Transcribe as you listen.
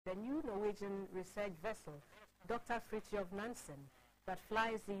The new Norwegian research vessel, Dr Fridtjof Nansen, that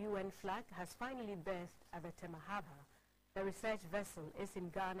flies the UN flag has finally berthed at the Tema Harbour. The research vessel is in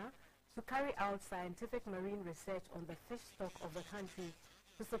Ghana to carry out scientific marine research on the fish stock of the country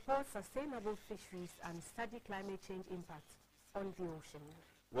to support sustainable fisheries and study climate change impacts on the ocean.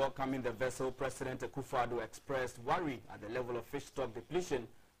 Welcoming the vessel, President Akufo-Addo expressed worry at the level of fish stock depletion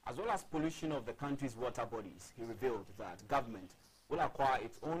as well as pollution of the country's water bodies. He revealed that government will acquire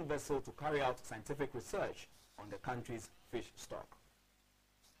its own vessel to carry out scientific research on the country's fish stock.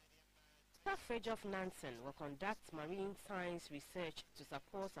 Dr Fridtjof Nansen will conduct marine science research to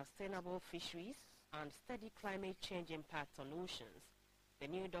support sustainable fisheries and study climate change impacts on oceans. The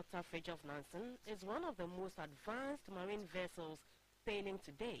new Dr Fridtjof Nansen is one of the most advanced marine vessels sailing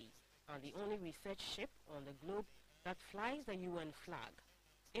today and the only research ship on the globe that flies the UN flag.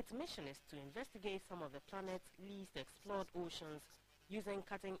 Its mission is to investigate some of the planet's least explored oceans using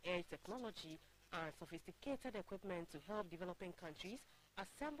cutting-edge technology and sophisticated equipment to help developing countries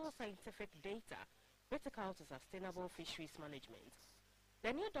assemble scientific data critical to sustainable fisheries management.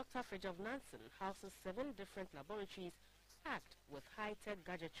 The new Dr Fridtjof Nansen houses 7 different laboratories packed with high-tech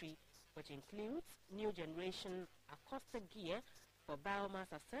gadgetry, which includes new generation acoustic gear for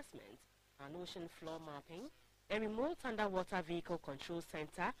biomass assessment and ocean floor mapping, a remote underwater vehicle control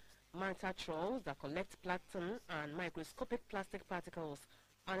center, manta trawls that collect plankton and microscopic plastic particles,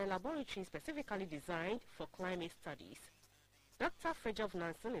 and a laboratory specifically designed for climate studies. Dr Fridtjof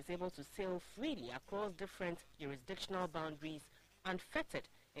Nansen is able to sail freely across different jurisdictional boundaries and fettered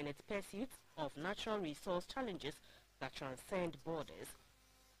in its pursuit of natural resource challenges that transcend borders.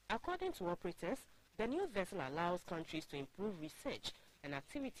 According to operators, the new vessel allows countries to improve research and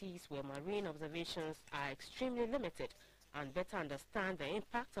activities where marine observations are extremely limited and better understand the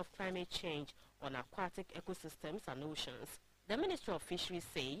impact of climate change on aquatic ecosystems and oceans. The Ministry of Fisheries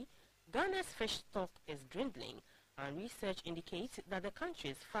say Ghana's fish stock is dwindling, and research indicates that the country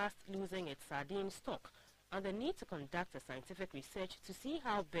is fast losing its sardine stock and the need to conduct a scientific research to see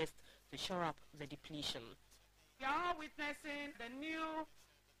how best to shore up the depletion. We are witnessing the new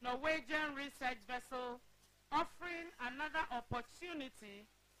Norwegian research vessel offering another opportunity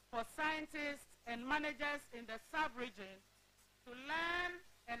for scientists and managers in the sub-region to learn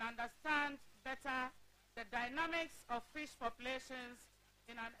and understand better the dynamics of fish populations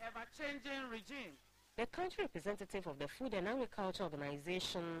in an ever-changing regime. The country representative of the Food and Agriculture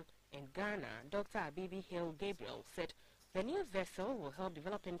Organization in Ghana, Dr. Abibi Hill Gabriel, said the new vessel will help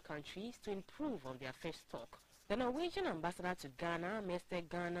developing countries to improve on their fish stock. The Norwegian ambassador to Ghana, Mr.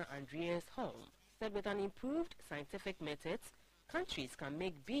 Ghana Andreas Holm, said with an improved scientific methods, countries can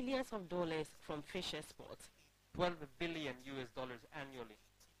make billions of dollars from fish exports. $12 billion annually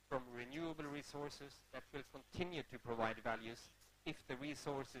from renewable resources that will continue to provide values if the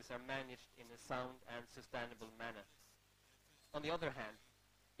resources are managed in a sound and sustainable manner. On the other hand,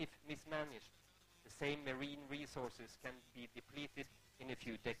 if mismanaged, the same marine resources can be depleted in a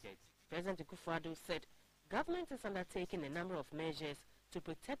few decades. President Akufo-Addo said government is undertaking a number of measures to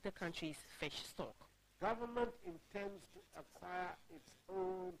protect the country's fish stock. Government intends to acquire its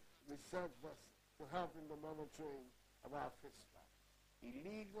own research vessel to help in the monitoring of our fish stock.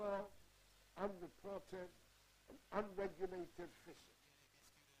 Illegal, unreported, and unregulated fishing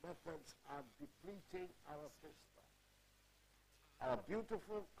methods are depleting our fish stock. Our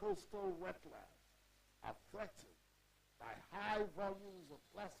beautiful coastal wetlands are threatened by high volumes of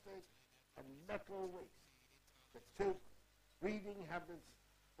plastic and metal waste that take breeding habits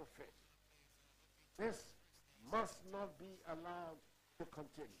for fish. This must not be allowed to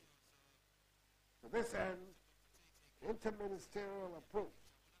continue. To this end, the interministerial approach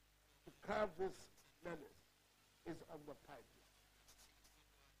to curb this menace is on the pipeline.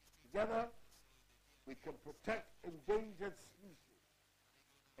 Together, we can protect endangered species,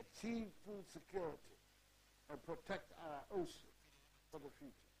 achieve food security, and protect our ocean for the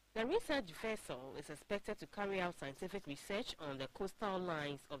future. The research vessel is expected to carry out scientific research on the coastal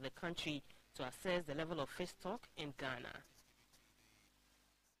lines of the country to assess the level of fish stock in Ghana.